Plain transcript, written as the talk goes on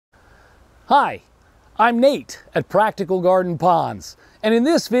Hi, I'm Nate at Practical Garden Ponds, and in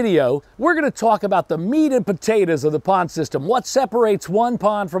this video we're going to talk about the meat and potatoes of the pond system, what separates one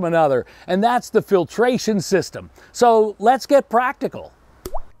pond from another, and that's the filtration system. So let's get practical.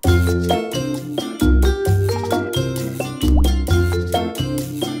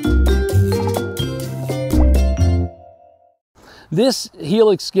 This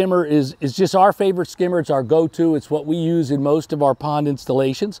Helix skimmer is just our favorite skimmer. It's our go-to. It's what we use in most of our pond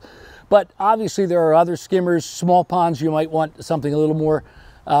installations. But obviously there are other skimmers, small ponds, you might want something a little more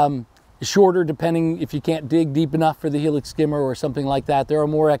shorter, depending if you can't dig deep enough for the Helix skimmer or something like that. There are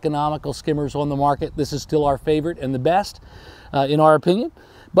more economical skimmers on the market. This is still our favorite and the best, in our opinion.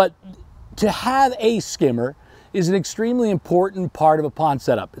 But to have a skimmer is an extremely important part of a pond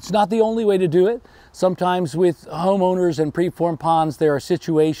setup. It's not the only way to do it. Sometimes with homeowners and preformed ponds, there are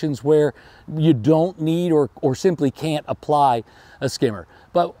situations where you don't need or simply can't apply a skimmer.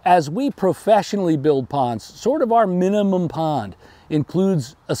 But as we professionally build ponds, sort of our minimum pond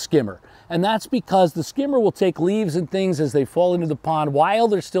includes a skimmer. And that's because the skimmer will take leaves and things as they fall into the pond while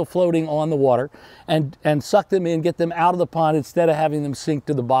they're still floating on the water and suck them in, get them out of the pond instead of having them sink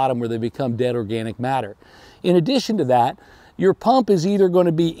to the bottom where they become dead organic matter. In addition to that, your pump is either going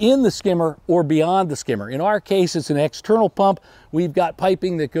to be in the skimmer or beyond the skimmer. In our case, it's an external pump. We've got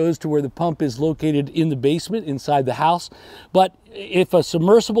piping that goes to where the pump is located in the basement inside the house. But if a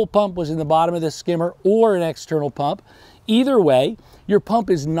submersible pump was in the bottom of the skimmer or an external pump, either way, your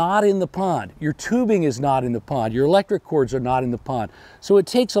pump is not in the pond. Your tubing is not in the pond. Your electric cords are not in the pond. So it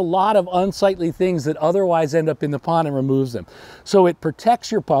takes a lot of unsightly things that otherwise end up in the pond and removes them. So it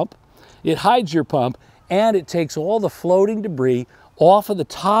protects your pump, it hides your pump, and it takes all the floating debris off of the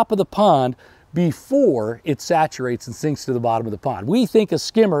top of the pond before it saturates and sinks to the bottom of the pond. We think a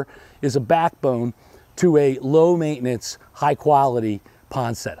skimmer is a backbone to a low maintenance, high quality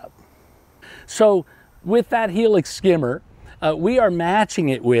pond setup. So with that Helix skimmer, we are matching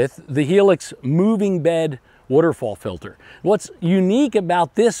it with the Helix moving bed waterfall filter. What's unique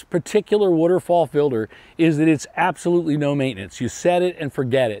about this particular waterfall filter is that it's absolutely no maintenance. You set it and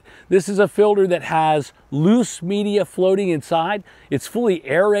forget it. This is a filter that has loose media floating inside. It's fully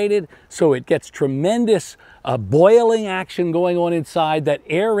aerated, so it gets tremendous boiling action going on inside that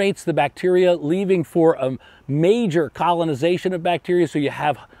aerates the bacteria, leaving for a major colonization of bacteria, so you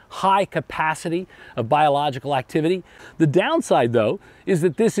have high capacity of biological activity. The downside, though, is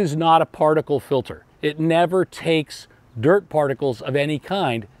that this is not a particle filter. It never takes dirt particles of any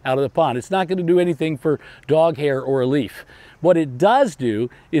kind out of the pond. It's not going to do anything for dog hair or a leaf. What it does do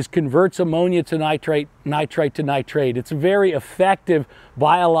is converts ammonia to nitrate, nitrite to nitrate. It's a very effective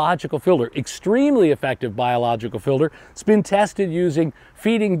biological filter, extremely effective biological filter. It's been tested using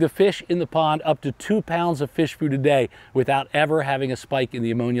feeding the fish in the pond up to 2 pounds of fish food a day without ever having a spike in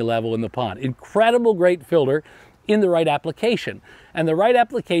the ammonia level in the pond. Incredible great filter in the right application. And the right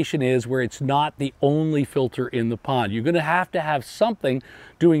application is where it's not the only filter in the pond. You're going to have something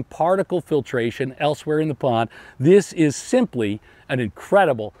doing particle filtration elsewhere in the pond. This is simply an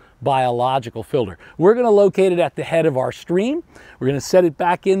incredible biological filter. We're going to locate it at the head of our stream. We're going to set it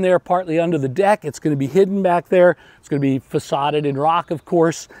back in there partly under the deck. It's going to be hidden back there. It's going to be facaded in rock, of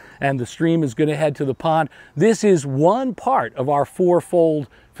course, and the stream is going to head to the pond. This is one part of our four-fold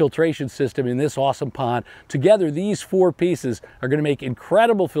filtration system in this awesome pond. Together, these four pieces are going to make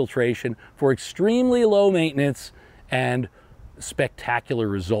incredible filtration for extremely low maintenance and spectacular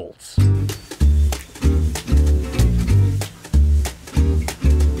results.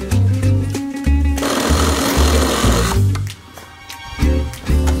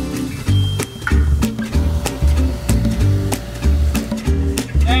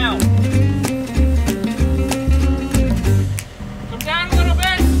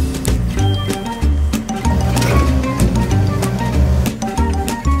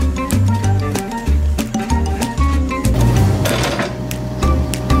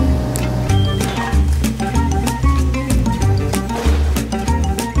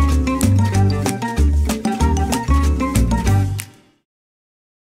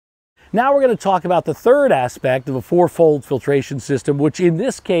 Now we're going to talk about the third aspect of a four-fold filtration system, which in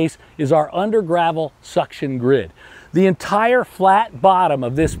this case is our under gravel suction grid. The entire flat bottom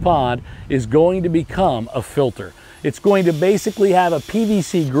of this pond is going to become a filter. It's going to basically have a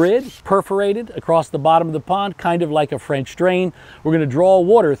PVC grid perforated across the bottom of the pond, kind of like a French drain. We're going to draw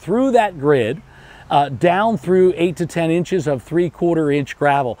water through that grid down through 8 to 10 inches of 3/4 inch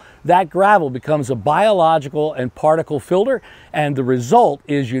gravel. That gravel becomes a biological and particle filter, and the result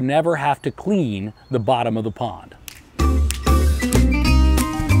is you never have to clean the bottom of the pond.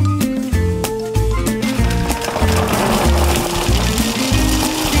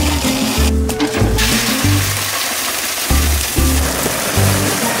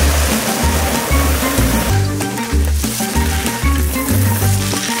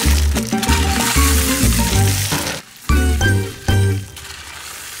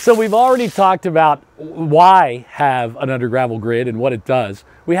 So we've already talked about why have an under gravel grid and what it does.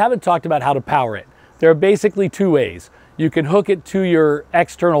 We haven't talked about how to power it. There are basically two ways. You can hook it to your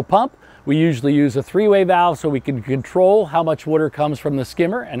external pump. We usually use a three-way valve so we can control how much water comes from the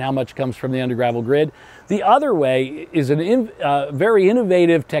skimmer and how much comes from the under gravel grid. The other way is a very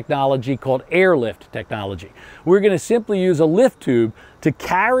innovative technology called airlift technology. We're going to simply use a lift tube to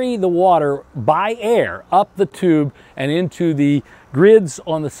carry the water by air up the tube and into the grids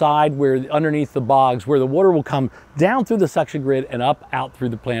on the side where underneath the bogs, where the water will come down through the suction grid and up out through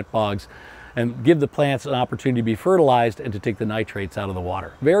the plant bogs, and give the plants an opportunity to be fertilized and to take the nitrates out of the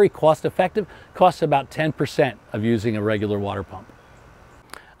water. Very cost effective, costs about 10% of using a regular water pump.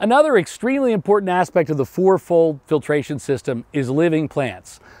 Another extremely important aspect of the four-fold filtration system is living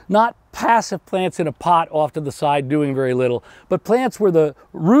plants. Not passive plants in a pot off to the side doing very little, but plants where the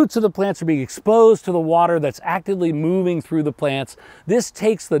roots of the plants are being exposed to the water that's actively moving through the plants. This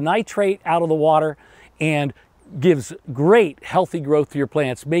takes the nitrate out of the water and gives great healthy growth to your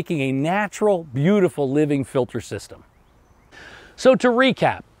plants, making a natural, beautiful living filter system. So to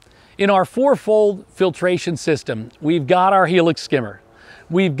recap, in our four-fold filtration system, we've got our Helix skimmer.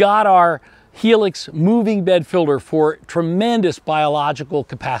 We've got our Helix moving bed filter for tremendous biological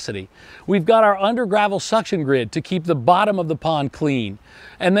capacity. We've got our under gravel suction grid to keep the bottom of the pond clean.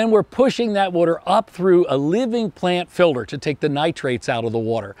 And then we're pushing that water up through a living plant filter to take the nitrates out of the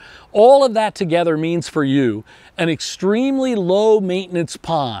water. All of that together means for you an extremely low maintenance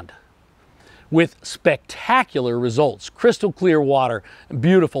pond with spectacular results. Crystal clear water,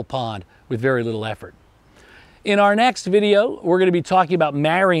 beautiful pond with very little effort. In our next video, we're going to be talking about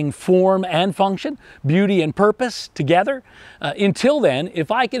marrying form and function, beauty and purpose together. Until then, if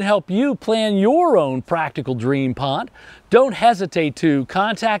I can help you plan your own practical dream pond, don't hesitate to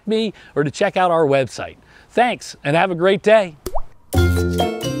contact me or to check out our website. Thanks, and have a great day.